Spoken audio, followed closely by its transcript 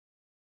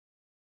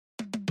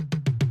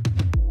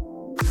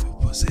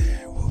Wolf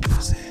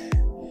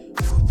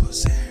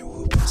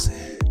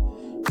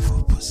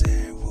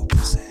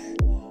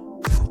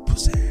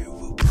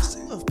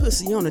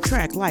pussy on the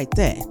track like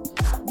that.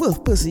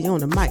 Wolf pussy on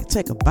the mic,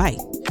 take a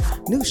bite.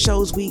 New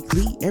shows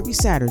weekly every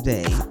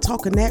Saturday.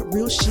 Talking that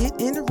real shit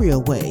in a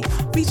real way.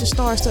 Feature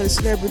star-studded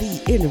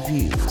celebrity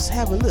interviews.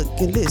 Have a look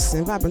and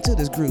listen, vibing to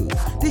this groove.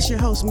 This your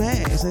host,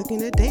 Max, looking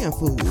that damn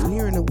fool.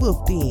 Here in the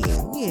Wolf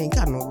Den, we ain't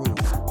got no rules.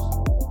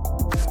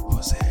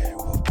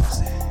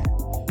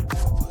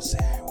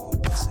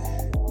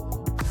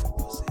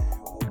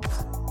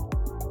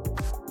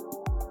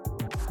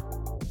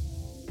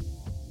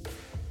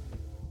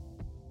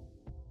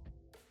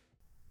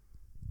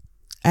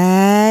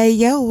 Hey,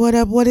 yo, what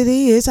up, what it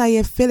is? How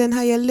you feeling?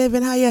 How you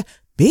living? How you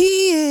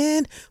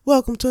being?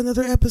 Welcome to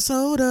another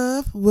episode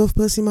of Wolf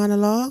Pussy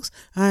Monologues.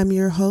 I'm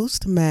your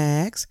host,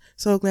 Max.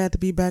 So glad to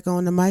be back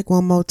on the mic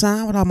one more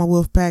time with all my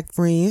Wolfpack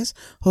friends.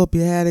 Hope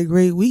you had a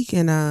great week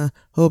and I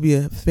hope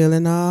you're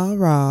feeling all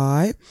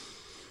right.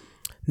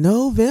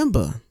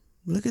 November.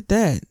 Look at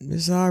that.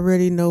 It's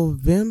already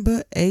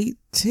November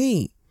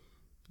 18th.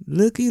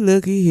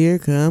 Looky, here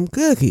come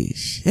cookies.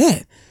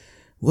 Shit.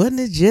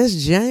 Wasn't it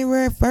just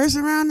January 1st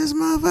around this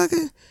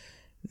motherfucker?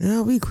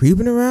 Now we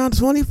creeping around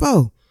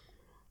 24.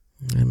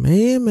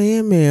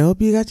 Man.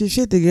 Hope you got your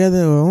shit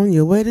together or on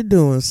your way to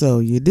doing so.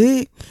 You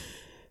dig?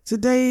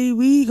 Today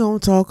we gonna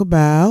talk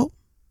about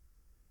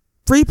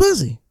free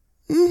pussy.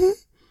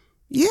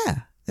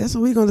 Yeah, that's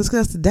what we gonna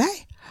discuss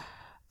today.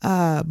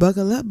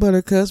 Buckle up,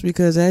 buttercups,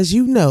 because as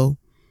you know,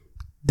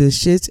 the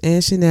shits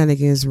and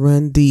shenanigans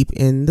run deep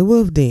in the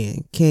Wolf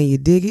Den. Can you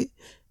dig it?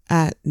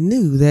 I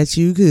knew that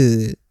you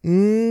could.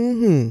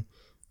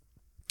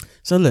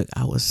 So look,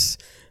 I was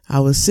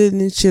sitting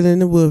and chilling in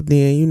the Wolf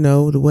Den, you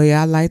know, the way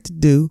I like to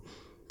do.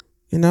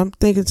 And I'm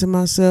thinking to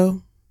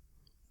myself,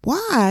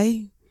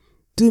 why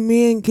do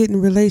men get in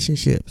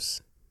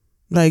relationships?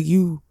 Like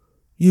you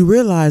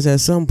realize at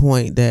some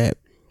point that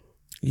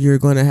you're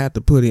going to have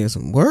to put in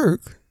some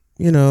work,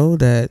 you know,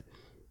 that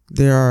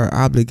there are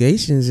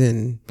obligations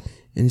and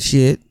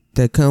shit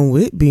that come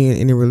with being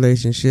in a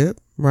relationship,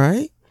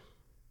 right?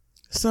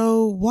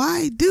 So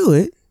why do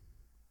it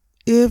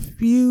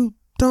if you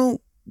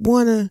don't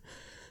want to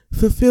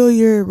fulfill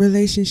your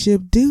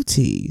relationship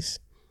duties?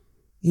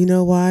 You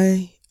know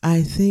why?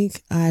 I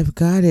think I've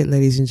got it,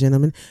 ladies and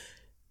gentlemen.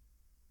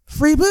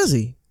 Free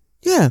pussy.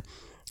 Yeah.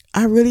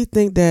 I really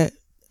think that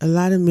a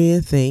lot of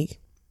men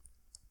think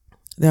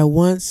that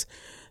once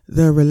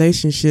the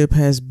relationship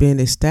has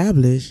been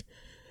established,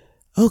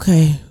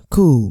 okay,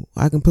 cool,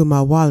 I can put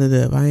my wallet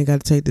up. I ain't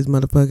got to take this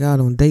motherfucker out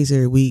on dates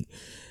every week.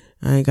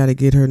 I ain't got to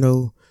get her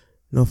no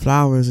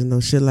flowers and no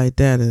shit like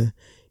that.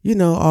 You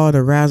know, all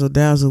the razzle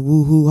dazzle,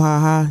 woo hoo ha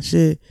ha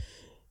shit.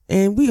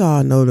 And we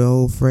all know the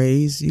old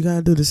phrase. You got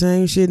to do the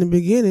same shit in the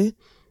beginning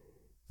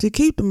to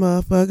keep the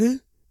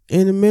motherfucker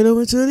in the middle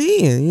until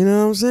the end. You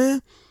know what I'm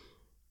saying?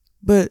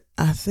 But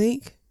I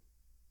think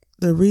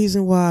the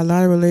reason why a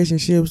lot of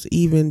relationships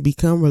even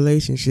become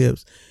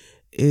relationships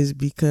is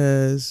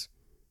because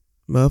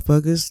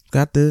motherfuckers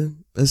got the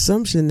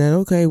assumption that,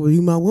 okay, well,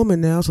 you my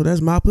woman now, so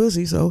that's my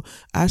pussy, so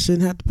I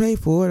shouldn't have to pay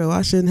for it, or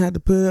I shouldn't have to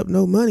put up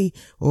no money,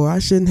 or I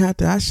shouldn't have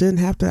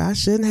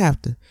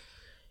to.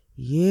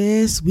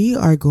 Yes, we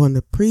are going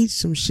to preach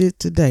some shit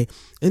today.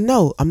 And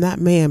no, I'm not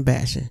man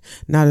bashing.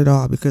 Not at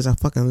all, because I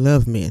fucking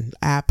love men.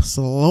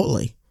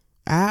 Absolutely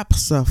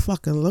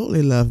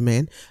love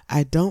men.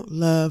 I don't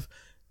love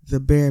the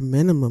bare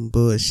minimum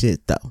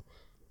bullshit, though.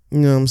 You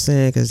know what I'm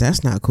saying? Because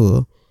that's not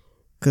cool.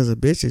 Because a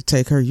bitch would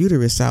take her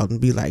uterus out and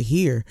be like,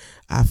 here,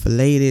 I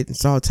filleted it and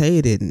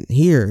sauteed it, and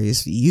here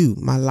is you,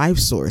 my life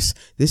source.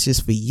 This is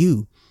for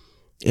you.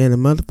 And the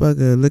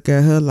motherfucker look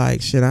at her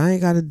like, shit, I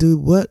ain't got to do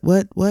what?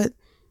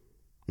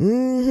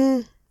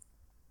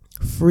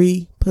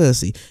 Free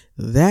pussy.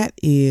 That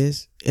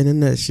is, in a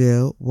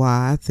nutshell,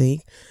 why I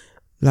think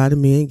a lot of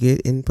men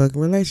get in fucking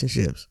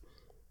relationships.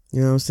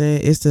 You know what I'm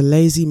saying? It's the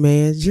lazy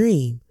man's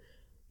dream.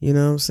 You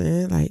know what I'm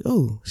saying? Like,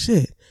 oh,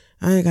 shit.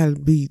 I ain't got to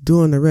be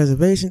doing the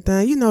reservation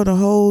thing. You know, the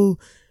whole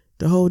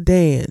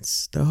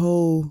dance, the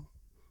whole,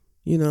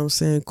 you know what I'm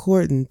saying,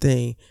 courting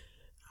thing.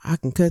 I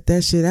can cut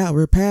that shit out.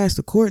 We're past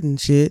the courting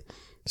shit.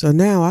 So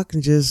now I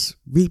can just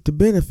reap the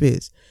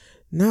benefits.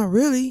 Not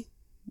really.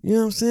 You know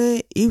what I'm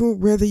saying? Even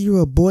whether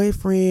you're a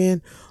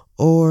boyfriend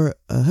or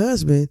a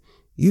husband,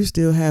 you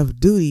still have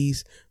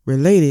duties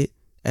related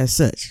as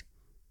such.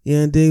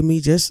 You dig me?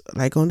 Just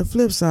like on the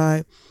flip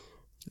side,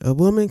 a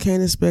woman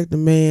can't expect a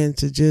man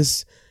to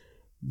just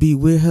be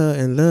with her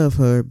and love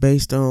her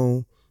based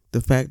on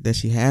the fact that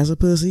she has a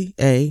pussy,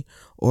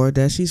 or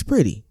that she's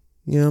pretty.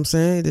 You know what I'm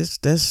saying?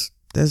 That's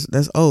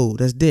old.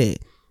 That's dead.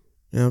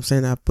 You know what I'm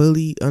saying? I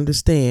fully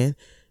understand.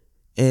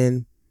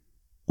 And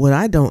what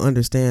I don't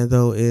understand,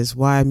 though, is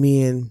why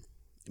men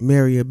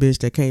marry a bitch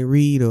that can't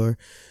read, or,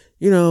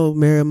 you know,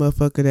 marry a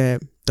motherfucker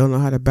that don't know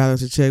how to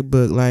balance a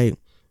checkbook. Like,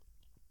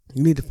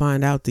 you need to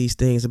find out these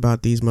things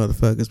about these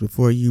motherfuckers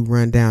before you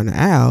run down the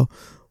aisle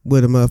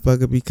with a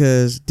motherfucker,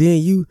 because then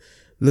you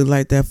look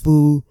like that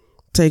fool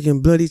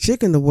taking bloody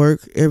chicken to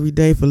work every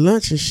day for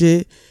lunch and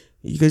shit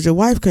because your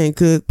wife can't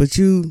cook, but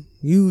you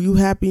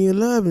happy in your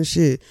love and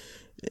shit,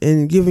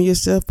 and giving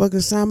yourself fucking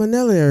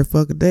salmonella every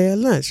fucking day at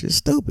lunch. It's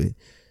stupid.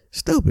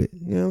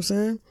 You know what I'm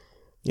saying?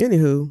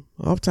 Anywho,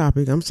 off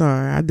topic. I'm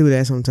sorry. I do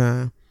that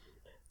sometimes.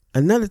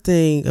 Another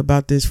thing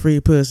about this free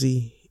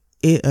pussy,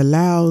 it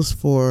allows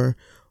for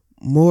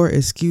more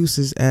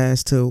excuses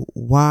as to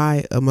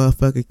why a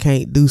motherfucker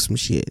can't do some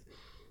shit.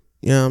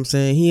 You know what I'm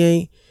saying? He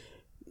ain't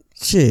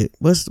shit.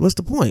 What's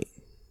the point?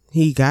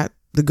 He got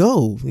the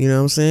goal. You know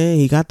what I'm saying?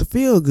 He got the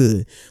feel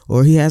good,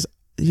 or he has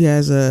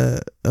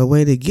a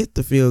way to get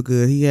the feel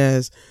good. He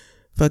has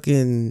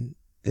fucking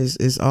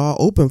it's all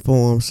open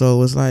for him.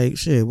 So it's like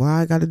shit.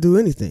 Why I got to do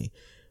anything?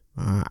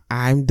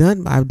 I've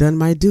done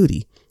my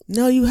duty.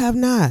 No, you have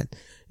not.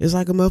 It's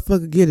like a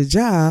motherfucker get a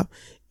job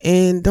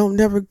and don't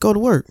never go to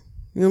work.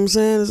 You know what I'm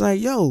saying? It's like,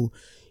 yo,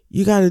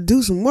 you got to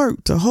do some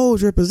work to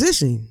hold your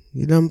position.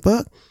 You dumb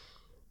fuck.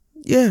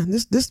 Yeah,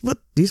 this what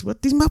these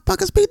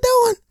motherfuckers be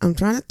doing. I'm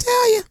trying to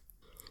tell you.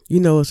 You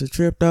know, it's a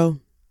trip though.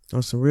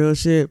 On some real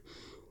shit.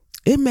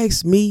 It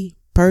makes me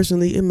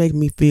personally,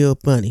 feel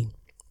funny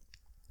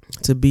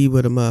to be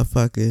with a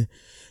motherfucker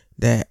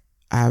that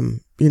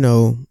I'm,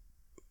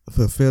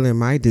 fulfilling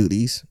my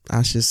duties,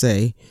 I should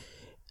say,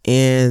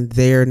 and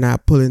they're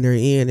not pulling their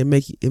end.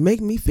 It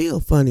make me feel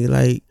funny.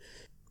 Like,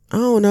 I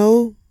don't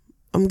know,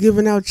 I'm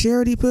giving out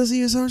charity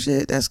pussy or some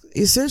shit. That's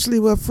essentially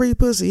what free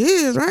pussy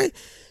is, right?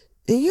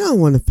 And you don't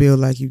want to feel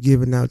like you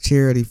giving out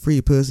charity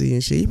free pussy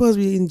and shit. You're supposed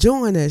to be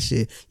enjoying that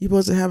shit. You're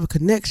supposed to have a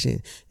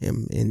connection.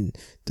 And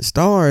the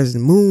stars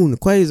and moon, the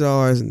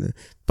quasars and the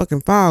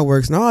fucking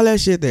fireworks and all that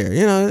shit there.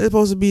 It's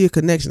supposed to be a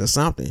connection or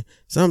something.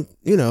 You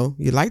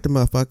like the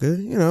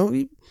motherfucker. You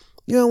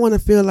don't want to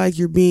feel like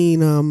you're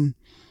being,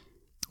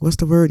 what's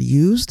the word,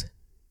 used?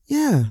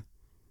 Yeah.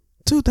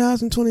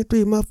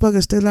 2023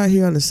 motherfuckers still out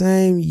here on the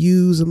same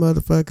use a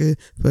motherfucker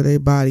for their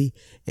body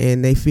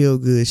and they feel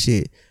good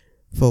shit.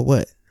 For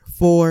what?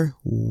 For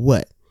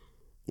what?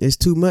 It's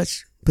too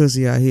much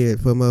pussy out here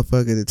for a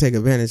motherfucker to take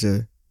advantage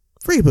of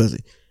free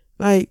pussy.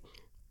 Like,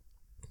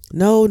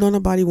 no, don't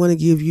nobody want to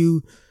give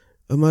you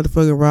a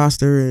motherfucking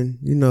roster and,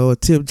 a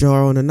tip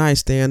jar on the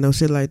nightstand, no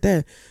shit like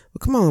that.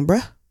 But come on,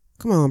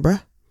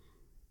 bruh.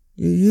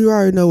 You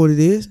already know what it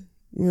is.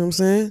 You know what I'm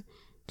saying?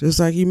 Just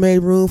like you made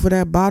room for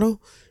that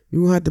bottle,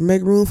 you gonna have to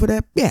make room for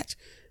that bitch.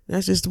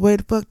 That's just the way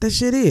the fuck that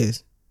shit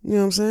is. You know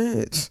what I'm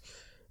saying?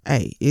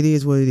 Hey, it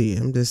is what it is.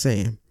 I'm just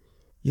saying.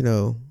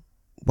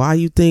 Why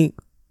you think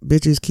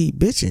bitches keep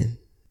bitching?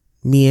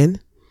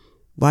 Men.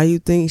 Why you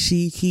think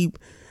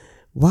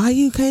why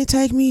you can't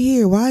take me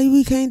here? Why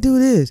we can't do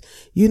this?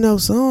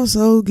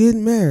 So-and-so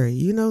getting married.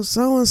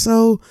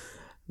 So-and-so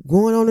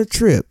going on a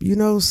trip.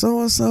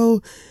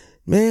 So-and-so,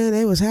 man,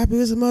 they was happy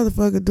as a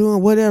motherfucker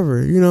doing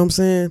whatever. You know what I'm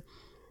saying?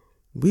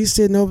 We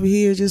sitting over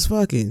here just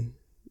fucking.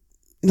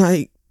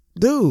 Like,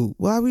 dude,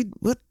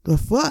 what the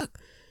fuck?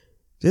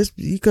 Just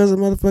because a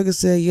motherfucker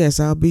said,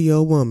 yes, I'll be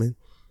your woman.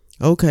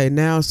 Okay,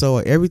 now so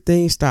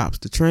everything stops.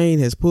 The train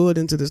has pulled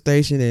into the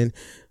station and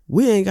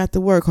we ain't got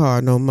to work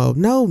hard no more.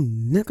 No,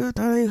 nigga,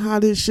 that ain't how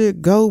this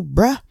shit go,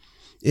 bruh.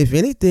 If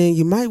anything,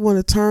 you might want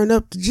to turn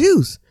up the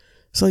juice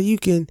so you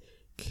can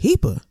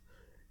keep her.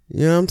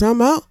 You know what I'm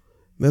talking about?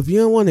 But if you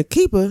don't want to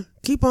keep her,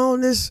 keep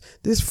on this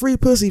free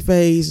pussy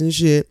phase and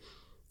shit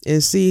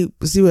and see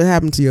what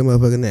happened to your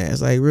motherfucking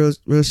ass. Like, real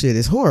shit.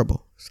 It's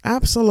horrible. It's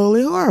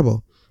absolutely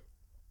horrible.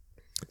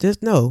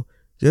 Just know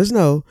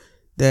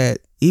that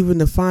even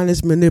the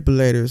finest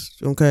manipulators,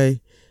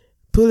 okay,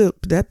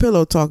 that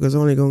pillow talk is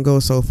only gonna go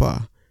so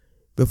far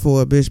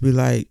before a bitch be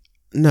like,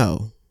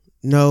 no,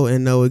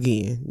 and no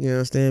again. You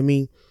understand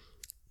me?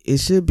 It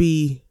should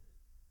be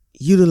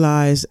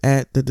utilized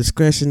at the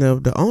discretion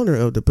of the owner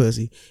of the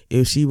pussy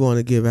if she want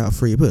to give out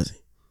free pussy.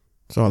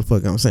 That's all the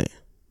fuck I'm saying.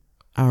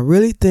 I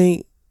really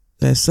think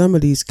that some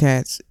of these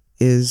cats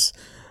is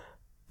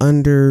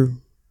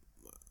underground,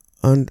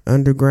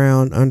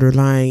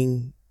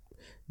 underlying,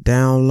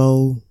 down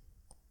low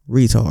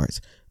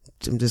retards.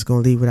 I'm just gonna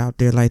leave it out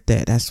there like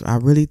that. I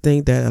really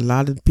think that a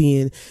lot of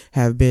men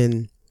have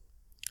been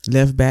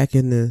left back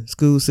in the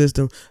school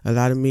system. A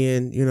lot of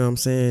men, you know what I'm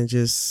saying,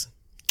 just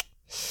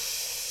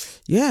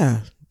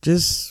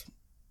this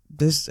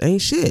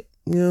ain't shit.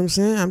 You know what I'm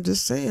saying? I'm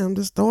just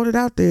throwing it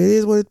out there. It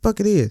is what the fuck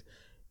it is.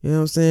 You know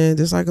what I'm saying?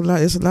 Just like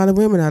it's a lot of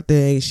women out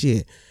there ain't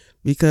shit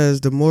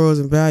because the morals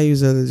and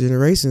values of the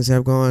generations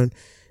have gone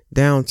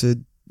down to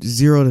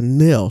 0 to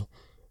nil.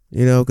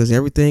 Because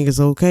everything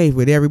is okay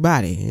with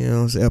everybody,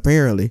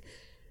 apparently.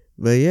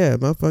 But yeah,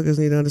 motherfuckers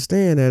need to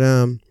understand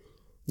that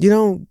you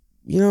don't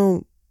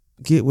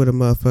get with a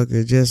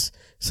motherfucker just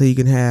so you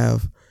can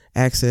have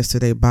access to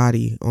their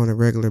body on a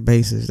regular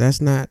basis.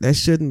 That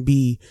shouldn't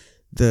be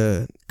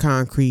the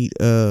concrete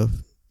of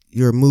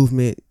your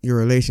movement, your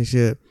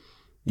relationship.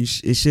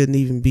 It shouldn't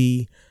even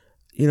be,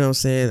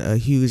 a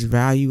huge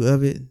value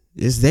of it.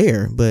 It's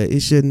there, but it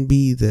shouldn't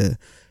be the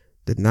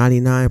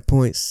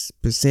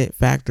 99%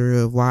 factor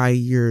of why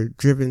you're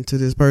driven to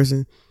this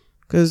person.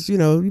 Because, you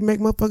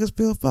make motherfuckers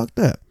feel fucked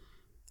up.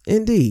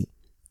 Indeed.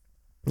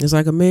 It's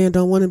like a man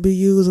don't want to be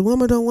used, a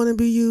woman don't want to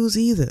be used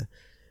either.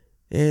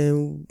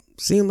 And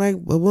seem like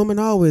a woman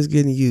always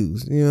getting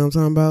used. You know what I'm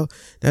talking about?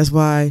 That's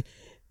why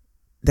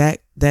that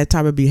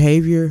type of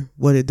behavior,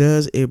 what it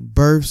does, it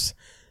births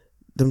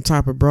them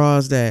type of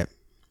bras that,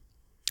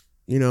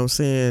 you know what I'm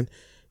saying,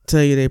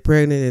 tell you they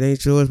pregnant, it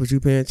ain't yours, but you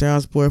paying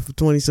child support for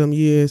 20 some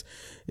years.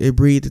 It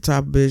breed the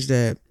type of bitch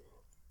that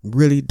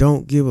really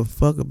don't give a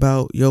fuck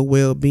about your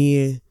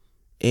well-being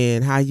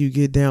and how you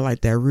get down,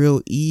 like that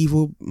real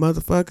evil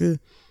motherfucker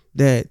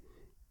that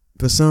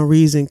for some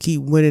reason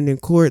keep winning in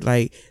court.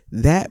 Like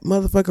that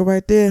motherfucker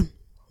right there,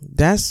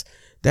 that's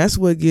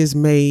what gets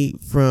made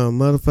from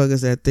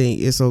motherfuckers that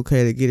think it's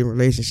okay to get in a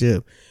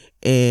relationship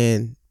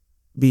and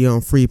be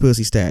on free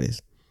pussy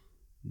status.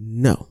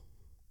 No,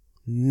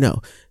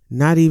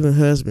 not even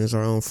husbands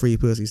are on free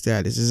pussy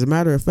status. As a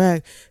matter of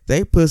fact,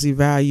 they pussy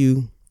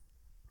value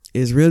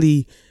is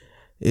really,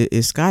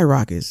 it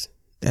skyrockets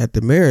at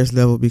the marriage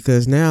level,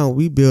 because now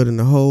we building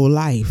a whole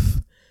life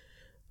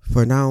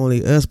for not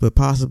only us but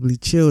possibly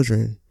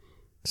children.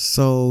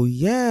 So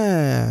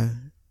yeah,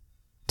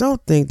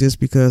 don't think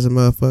just because a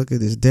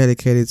motherfucker is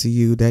dedicated to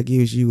you, that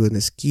gives you an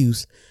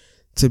excuse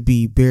to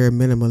be bare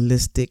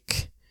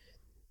minimalistic.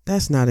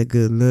 That's not a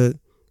good look.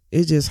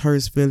 It just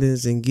hurts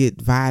feelings and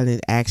get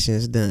violent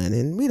actions done,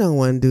 and we don't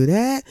want to do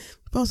that.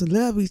 We're supposed to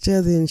love each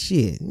other and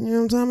shit. You know what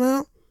I'm talking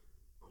about?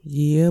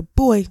 Yeah,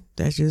 boy,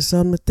 that's just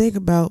something to think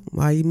about.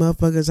 Why you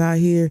motherfuckers out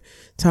here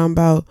talking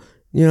about,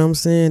 you know what I'm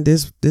saying,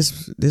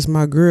 this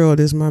my girl,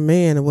 this my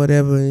man or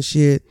whatever and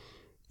shit.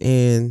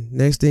 And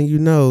next thing you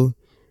know,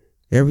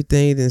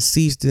 everything then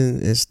ceased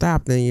and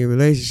stopped in your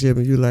relationship,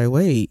 and you're like,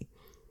 wait,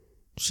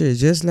 shit,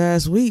 just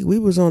last week we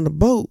was on the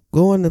boat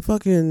going to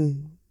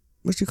fucking,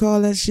 what you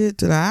call that shit,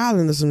 to the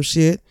island or some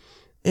shit,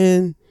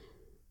 and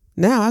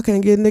now I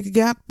can't get a nigga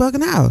out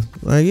fucking out.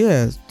 Like,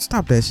 yeah,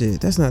 stop that shit.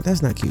 That's not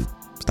cute.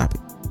 Stop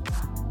it.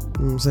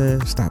 You know what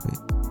I'm saying? Stop it.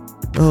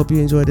 I hope you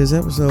enjoyed this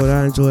episode.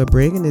 I enjoyed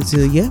bringing it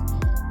to you.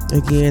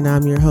 Again,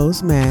 I'm your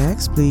host,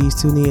 Max. Please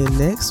tune in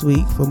next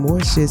week for more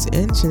shits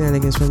and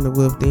shenanigans from the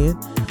Wolf Den.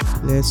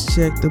 Let's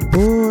check the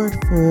board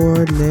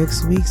for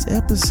next week's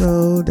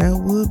episode. That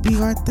would be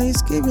our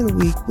Thanksgiving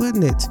week,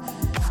 wouldn't it?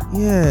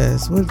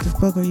 Yes. What the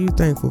fuck are you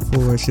thankful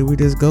for? Should we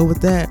just go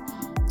with that?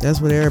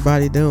 That's what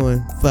everybody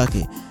doing. Fuck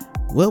it.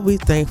 What we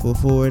thankful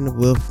for in the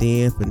Wolf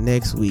Den for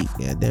next week?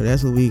 Yeah, damn,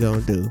 that's what we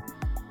gonna do.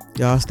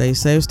 Y'all stay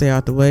safe, stay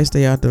out the way,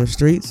 stay out them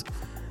streets.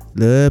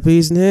 Love,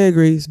 peace, and hair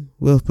grease.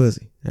 Wolf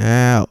pussy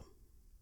out.